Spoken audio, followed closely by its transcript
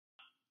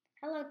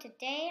Hello,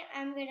 today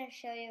I'm going to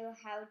show you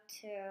how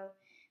to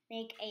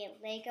make a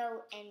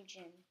Lego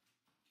engine.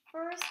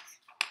 First,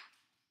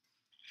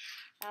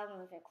 I'll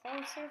move it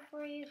closer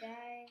for you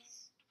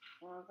guys,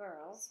 or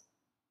girls.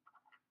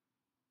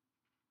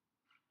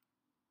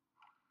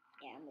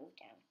 Yeah, move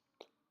down.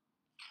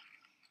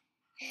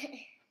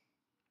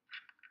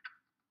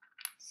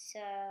 So,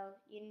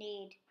 you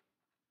need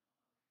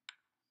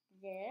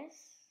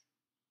this.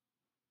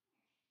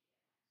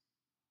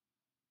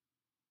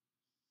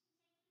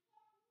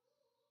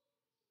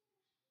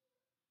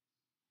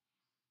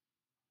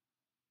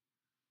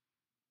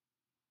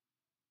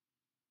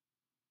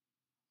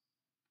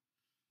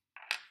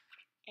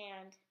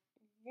 And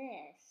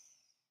this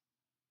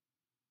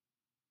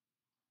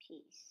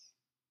piece.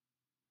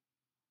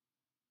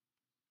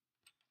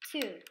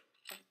 Two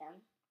of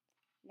them.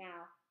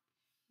 Now,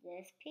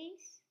 this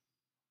piece.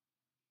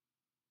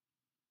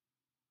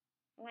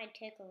 It might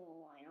take a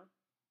little while.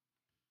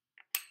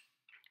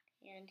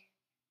 And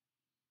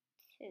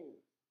two.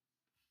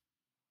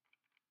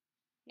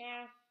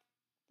 Now,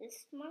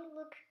 this might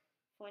look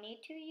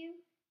funny to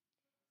you.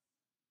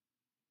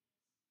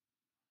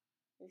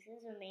 This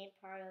is the main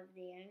part of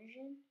the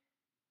engine.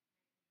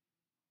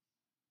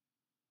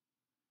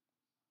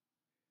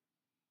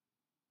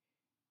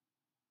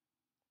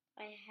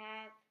 I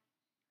have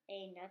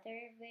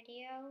another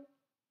video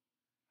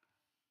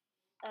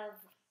of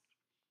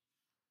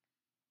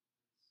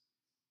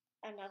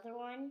another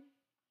one,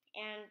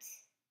 and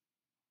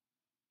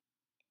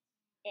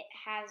it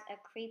has a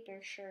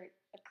creeper shirt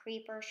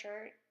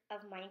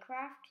of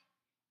Minecraft,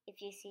 if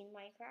you've seen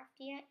Minecraft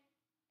yet,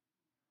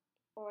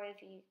 or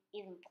if you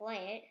even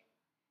play it.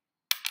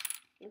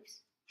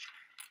 Oops.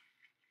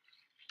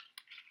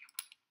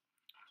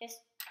 Just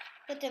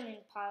put them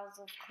in piles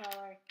of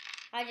color.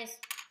 I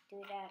just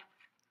do that.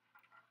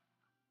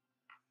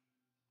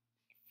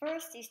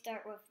 First, you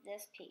start with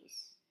this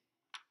piece.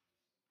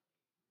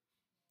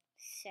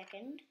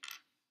 Second,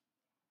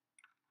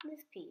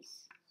 this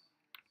piece.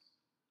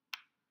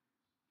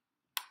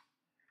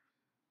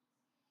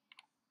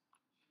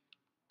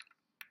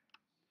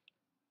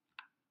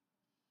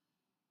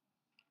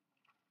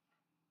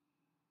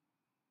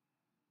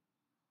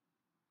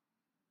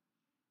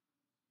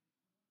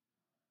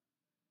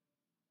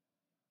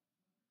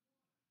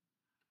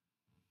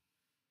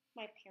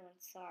 My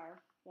parents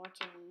are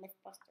watching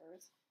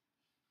Mythbusters.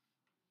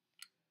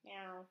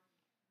 Now,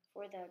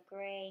 for the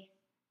gray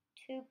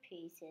two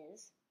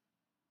pieces,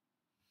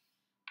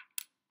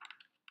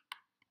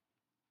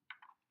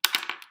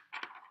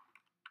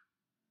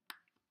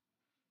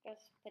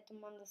 just put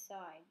them on the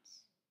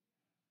sides,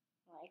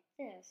 like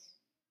this.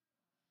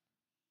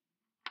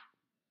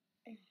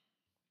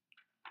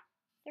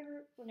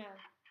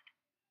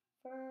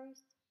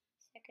 First,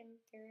 second,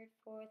 third,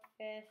 fourth,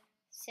 fifth,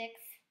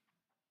 sixth.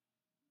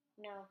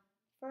 No,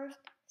 first,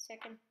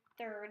 second,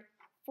 third,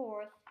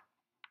 fourth,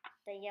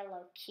 the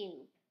yellow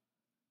cube.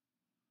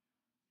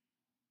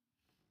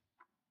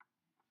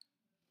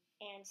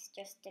 And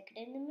just stick it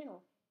in the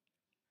middle.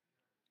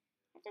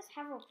 I just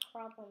have a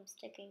problem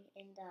sticking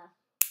in the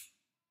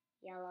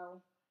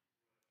yellow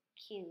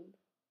cube.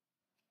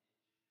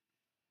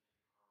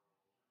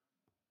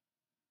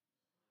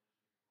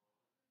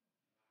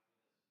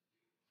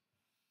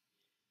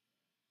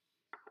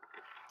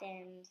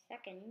 Then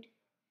second,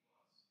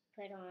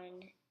 put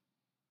on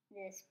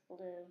this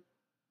blue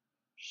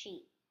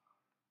sheet.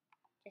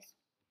 Just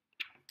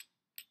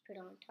put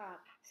on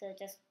top so it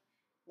just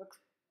looks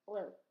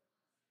blue.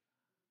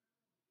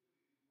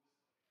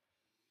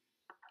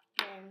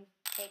 Then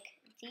take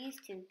these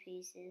two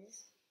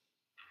pieces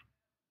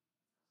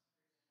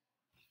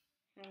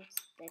and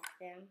stick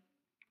them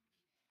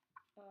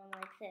on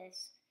like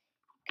this.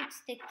 You could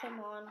stick them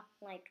on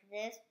like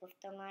this with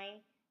the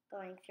line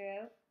going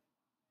through,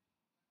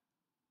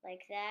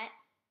 like that,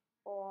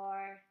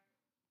 or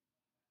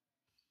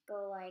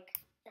go like,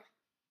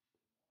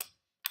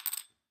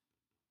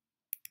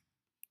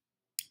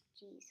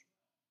 jeez,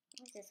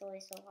 why is this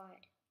always so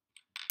hard?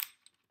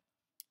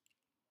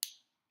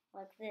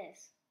 Like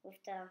this,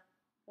 with the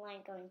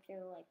line going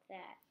through like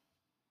that.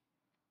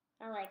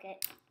 I like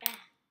it.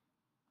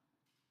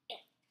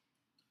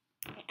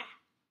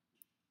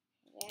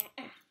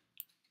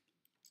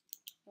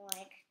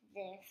 Like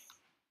this.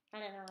 I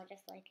don't know, I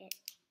just like it.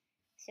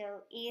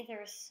 So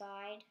either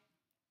side,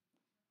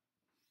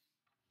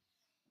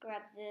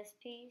 grab this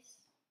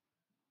piece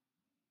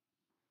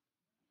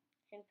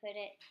and put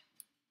it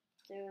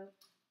through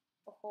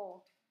a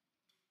hole.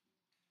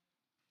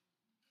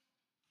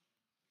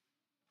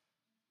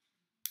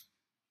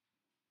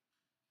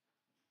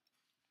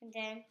 And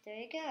then there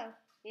you go.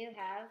 You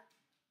have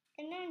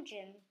an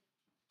engine.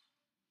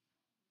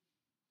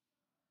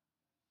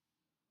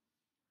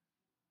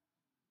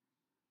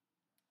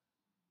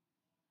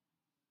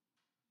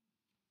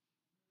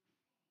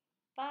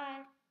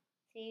 Bye.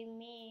 See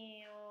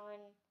me on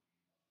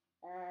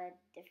a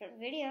different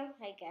video,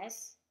 I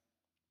guess.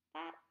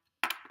 Bye.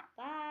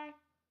 Bye.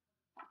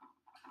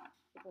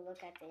 Take a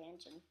look at the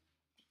engine.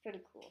 It's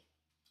pretty cool.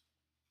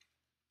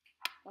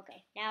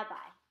 Okay, now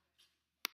bye.